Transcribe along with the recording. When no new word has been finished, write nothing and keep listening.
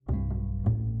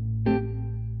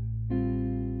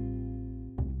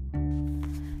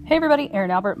Hey everybody,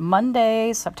 Erin Albert,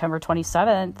 Monday, September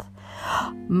 27th,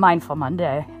 Mindful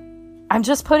Monday. I'm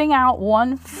just putting out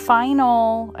one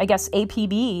final,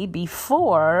 APB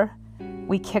before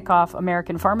we kick off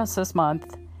American Pharmacists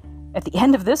Month. At the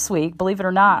end of this week, believe it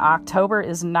or not, October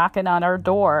is knocking on our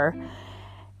door.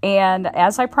 And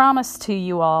as I promised to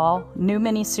you all, new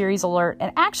mini-series alert.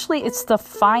 And actually, it's the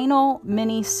final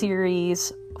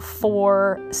mini-series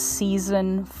for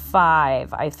season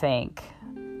 5, I think.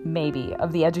 Maybe,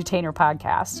 of the Edutainer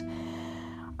podcast.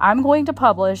 I'm going to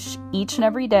publish each and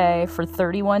every day for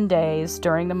 31 days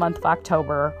during the month of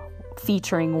October,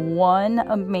 featuring one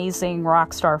amazing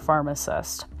rock star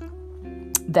pharmacist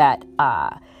that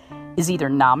is either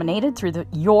nominated through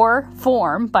your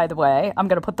form. By the way, I'm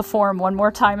going to put the form one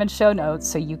more time in show notes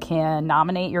so you can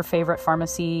nominate your favorite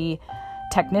pharmacy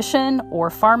technician or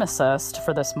pharmacist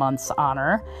for this month's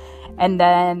honor. And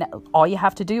then all you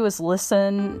have to do is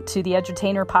listen to the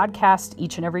Edutainer podcast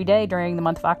each and every day during the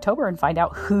month of October and find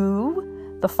out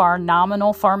who the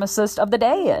Pharnomenal Pharmacist of the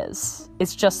day is.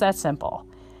 It's just that simple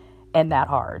and that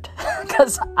hard,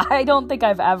 because I don't think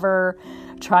I've ever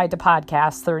tried to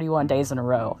podcast 31 days in a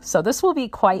row. So this will be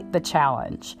quite the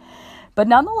challenge. But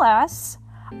nonetheless,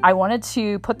 I wanted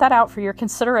to put that out for your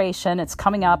consideration. It's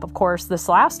coming up. Of course, this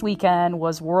last weekend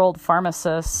was World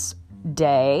Pharmacists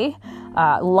Day.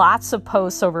 Lots of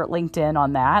posts over at LinkedIn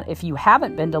on that. If you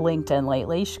haven't been to LinkedIn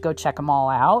lately, you should go check them all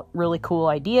out. Really cool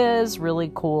ideas,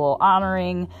 really cool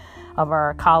honoring of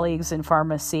our colleagues in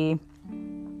pharmacy.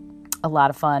 A lot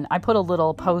of fun. I put a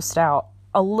little post out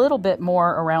a little bit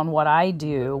more around what I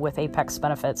do with Apex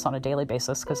Benefits on a daily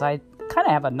basis, because I kind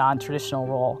of have a non-traditional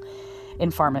role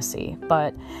in pharmacy.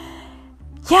 But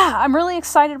yeah, I'm really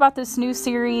excited about this new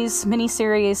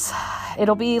mini-series.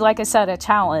 It'll be, like I said, a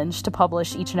challenge to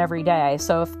publish each and every day.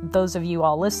 So if those of you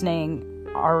all listening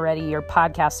already are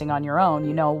podcasting on your own,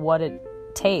 you know what it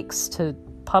takes to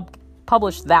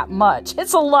publish that much.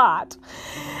 It's a lot.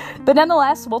 But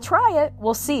nonetheless, we'll try it.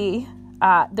 We'll see.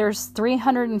 There's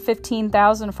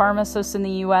 315,000 pharmacists in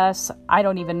the U.S. I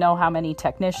don't even know how many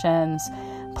technicians,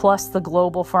 plus the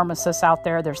global pharmacists out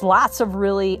there. There's lots of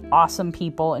really awesome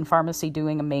people in pharmacy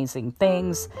doing amazing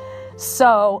things.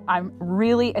 So I'm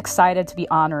really excited to be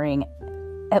honoring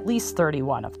at least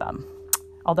 31 of them.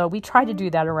 Although we try to do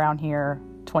that around here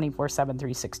 24/7,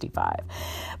 365.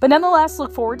 But nonetheless,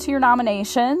 look forward to your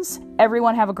nominations.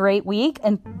 Everyone have a great week,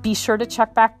 and be sure to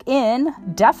check back in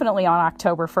definitely on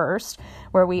October 1st,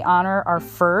 where we honor our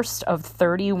first of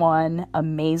 31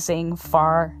 amazing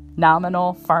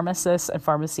Pharnomenal pharmacists and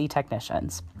pharmacy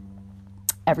technicians.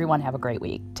 Everyone have a great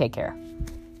week. Take care.